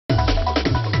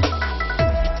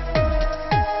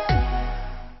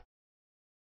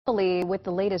Thankfully, with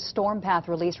the latest storm path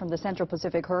release from the Central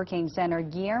Pacific Hurricane Center,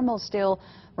 Guillermo still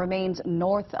remains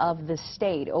north of the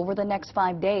state. Over the next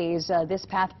 5 days, this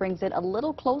path brings it a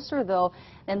little closer, though,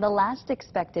 than the last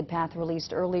expected path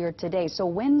released earlier today. So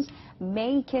winds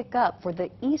may kick up for the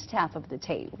east half of the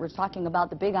state. We're talking about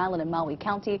the Big Island and Maui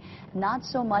County, not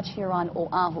so much here on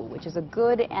Oahu, which is a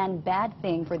good and bad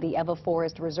thing for the Ewa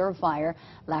Forest Reserve fire.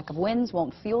 Lack of winds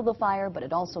won't fuel the fire, but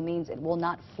it also means it will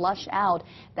not flush out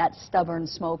that stubborn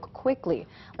smoke quickly.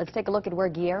 Let's take a look at where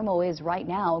Guillermo is right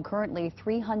now, currently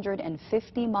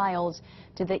 350 miles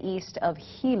to the east of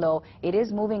Hilo. It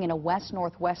is moving in a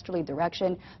west-northwesterly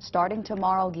direction. Starting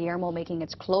tomorrow, Guillermo making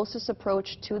its closest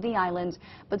approach to the islands,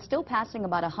 but still passing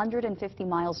about 150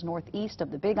 miles northeast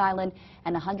of the Big Island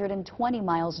and 120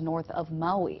 miles north of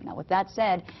Maui. Now, with that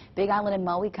said, Big Island and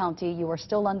Maui County, you are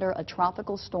still under a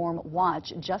tropical storm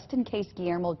watch, just in case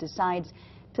Guillermo decides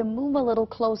to move a little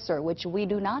closer, which we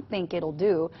do not think it'll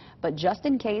do, but just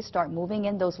in case, start moving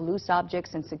in those loose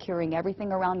objects and securing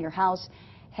everything around your house.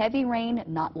 Heavy rain,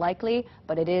 not likely,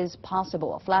 but it is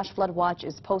possible. A flash flood watch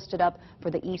is posted up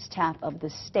for the east half of the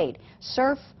state.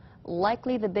 Surf,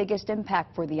 likely the biggest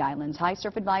impact for the islands. High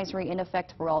surf advisory in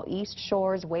effect for all east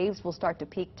shores. Waves will start to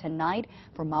peak tonight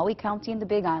for Maui County and the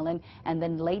Big Island, and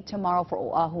then late tomorrow for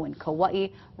Oahu and Kauai,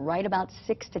 right about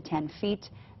 6 to 10 feet.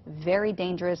 Very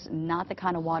dangerous, not the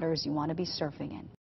kind of waters you want to be surfing in.